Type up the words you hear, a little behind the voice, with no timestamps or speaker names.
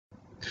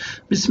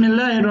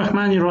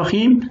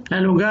Bismillahirrahmanirrahim.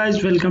 Hello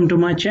guys, welcome to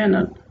my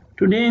channel.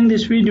 Today in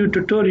this video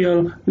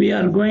tutorial we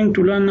are going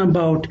to learn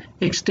about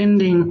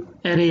extending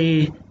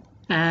array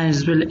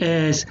as well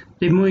as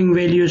removing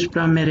values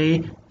from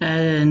array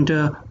and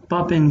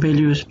popping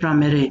values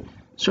from array.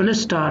 So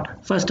let's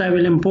start. First I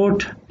will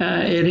import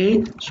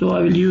array. So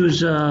I will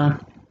use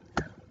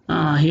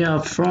here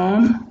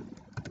from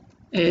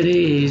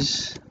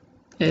arrays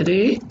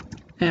array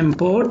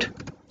import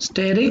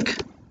static,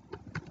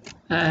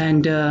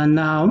 and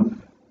now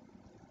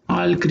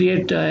I'll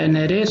create an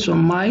array. So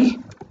my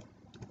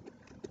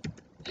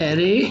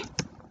array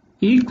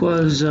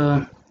equals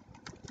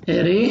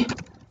array,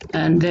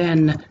 and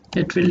then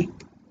it will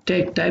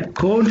take type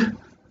code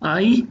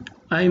I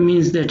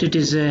means that it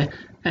is an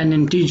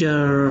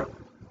integer,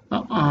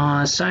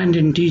 signed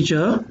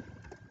integer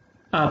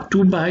of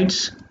 2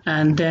 bytes,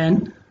 and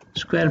then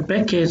square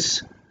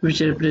brackets which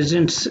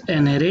represents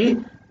an array,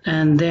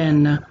 and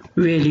then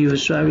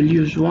values. So I will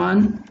use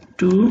 1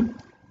 2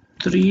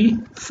 3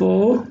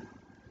 4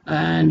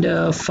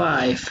 and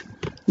 5.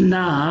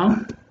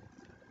 Now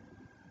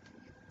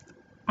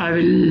I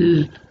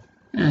will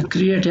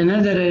create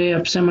another array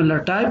of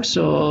similar type.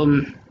 So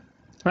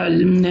I'll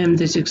name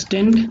this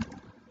extend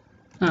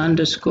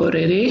underscore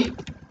array,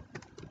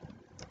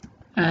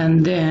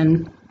 and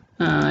then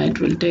it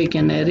will take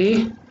an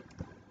array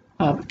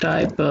of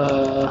type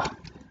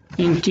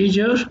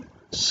integer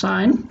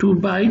signed 2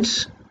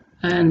 bytes,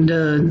 and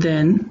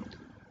then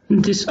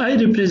this I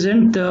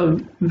represent the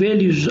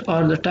values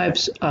or the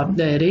types of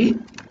the array.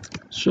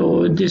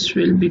 So this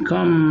will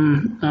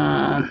become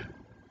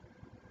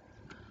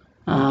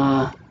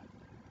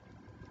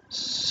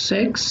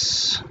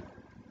 6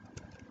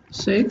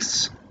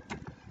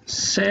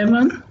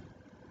 7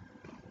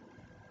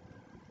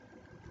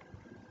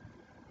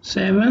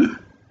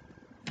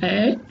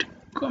 8,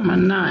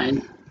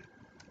 9.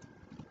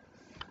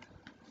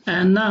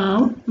 And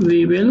now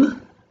we will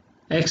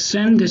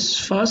extend this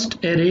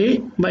first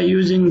array by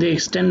using the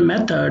extend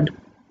method.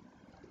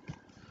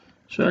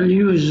 So I'll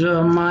use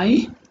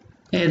my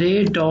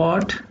array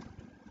dot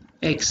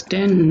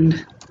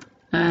extend,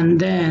 and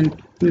then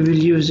we will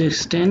use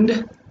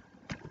extend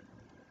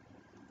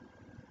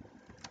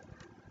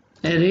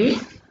array.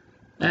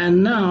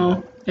 And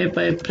now if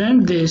I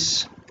print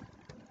this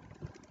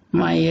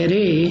my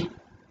array,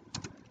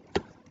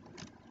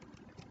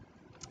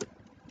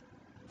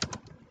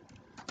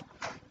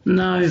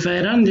 now if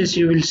I run this,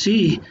 you will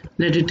see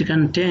that it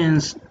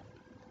contains,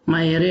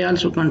 my array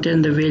also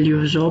contains the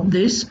values of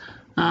this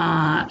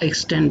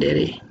extend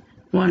array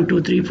 1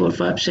 2 3 4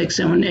 5 6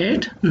 7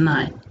 8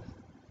 9.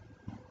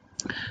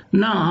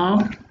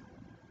 Now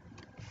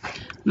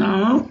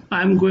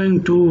I'm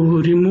going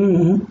to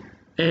remove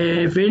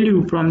a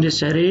value from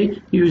this array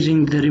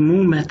using the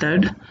remove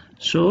method.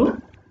 So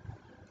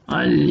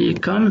I'll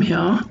come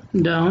here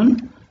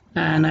down,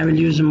 and I will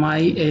use my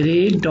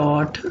array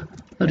dot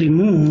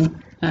remove,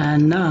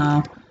 and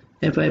now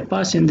if I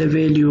pass in the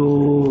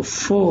value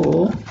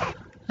 4,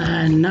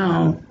 and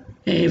now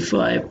if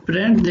I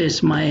print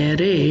this my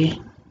array,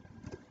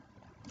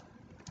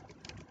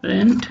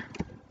 print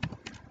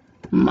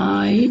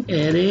my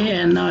array,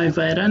 and now if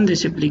I run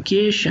this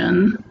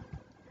application,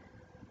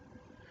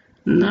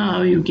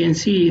 now you can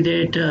see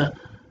that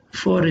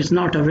 4 is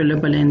not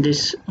available in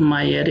this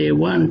my array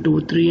 1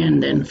 2 3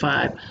 and then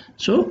 5.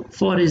 So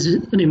 4 is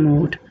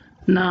removed.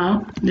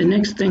 Now the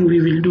next thing we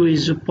will do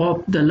is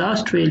pop the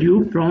last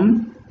value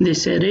from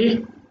this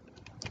array.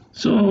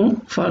 So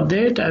for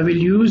that I will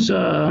use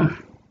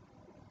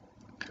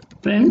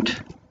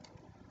print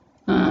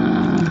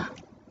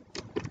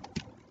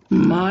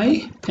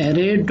my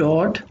array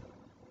dot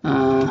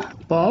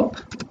pop,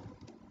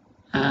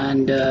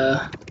 and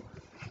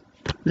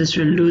this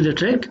will do the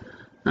trick.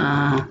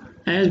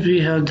 As we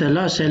have the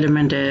last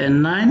element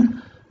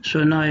 9,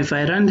 so now if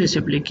I run this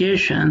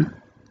application,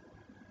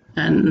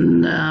 and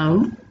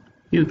now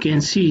you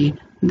can see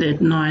that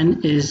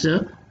 9 is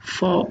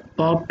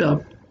popped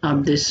up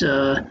of this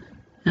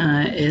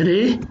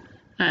array.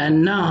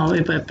 And now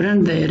if I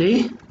print the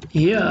array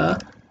here,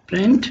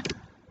 print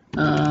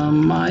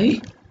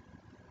my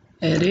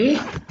array,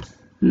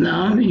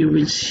 now you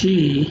will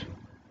see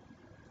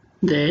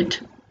that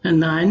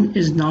 9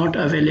 is not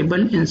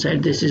available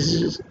inside this.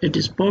 It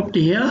is popped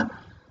here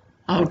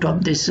out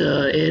of this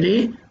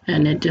array,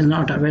 and it is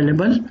not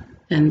available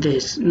in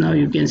this. Now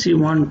you can see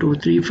 1 2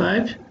 3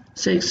 5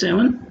 6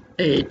 7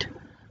 8.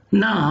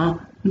 Now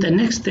the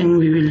next thing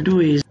we will do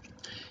is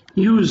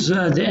use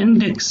the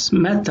index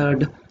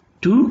method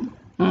to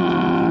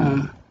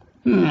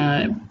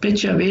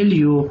fetch a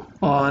value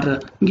or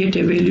get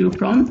a value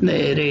from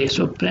the array.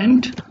 So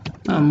print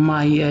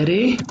my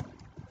array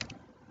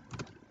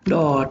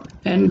dot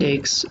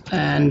index,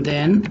 and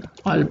then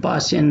I'll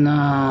pass in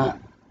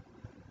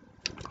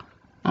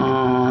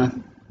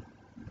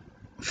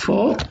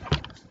 4,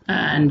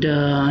 and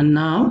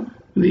now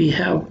we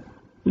have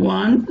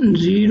 1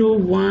 0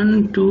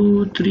 1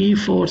 2 3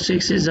 4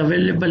 6 is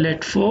available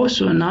at 4.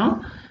 So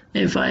now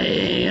if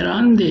I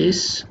run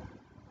this,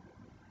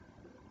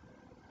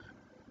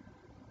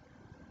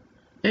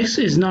 X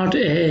is not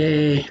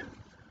a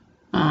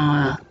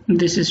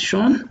this is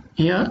shown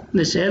here,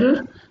 this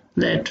error,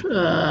 that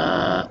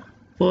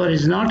 4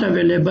 is not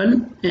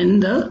available in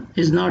the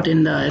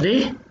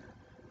array.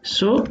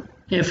 So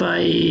if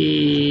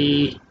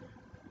I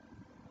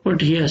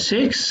put here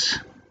 6,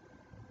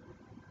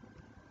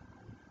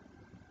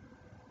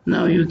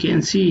 now you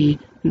can see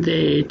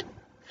that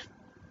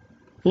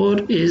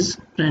 4 is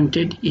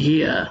printed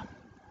here.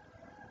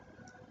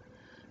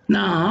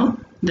 Now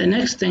the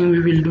next thing we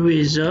will do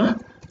is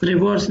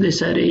reverse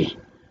this array.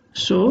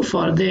 So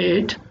for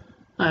that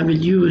I will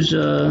use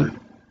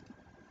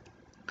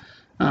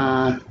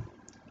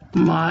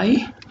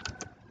my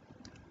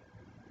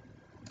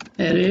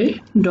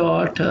array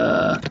dot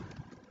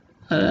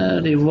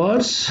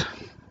reverse,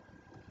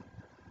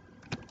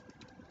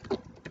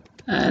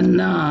 and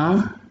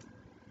now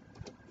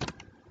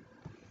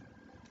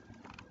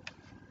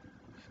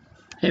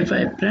if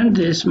I print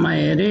this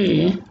my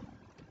array,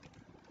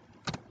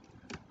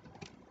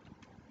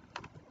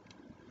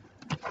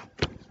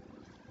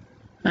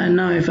 and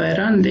now if I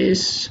run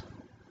this,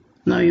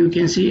 now you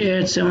can see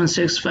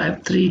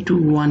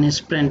 8765321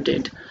 is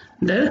printed.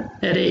 The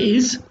array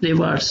is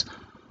reversed.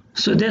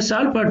 So that's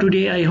all for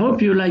today. I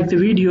hope you like the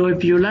video.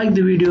 If you like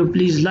the video,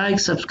 please like,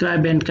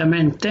 subscribe and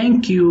comment.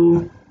 Thank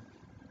you.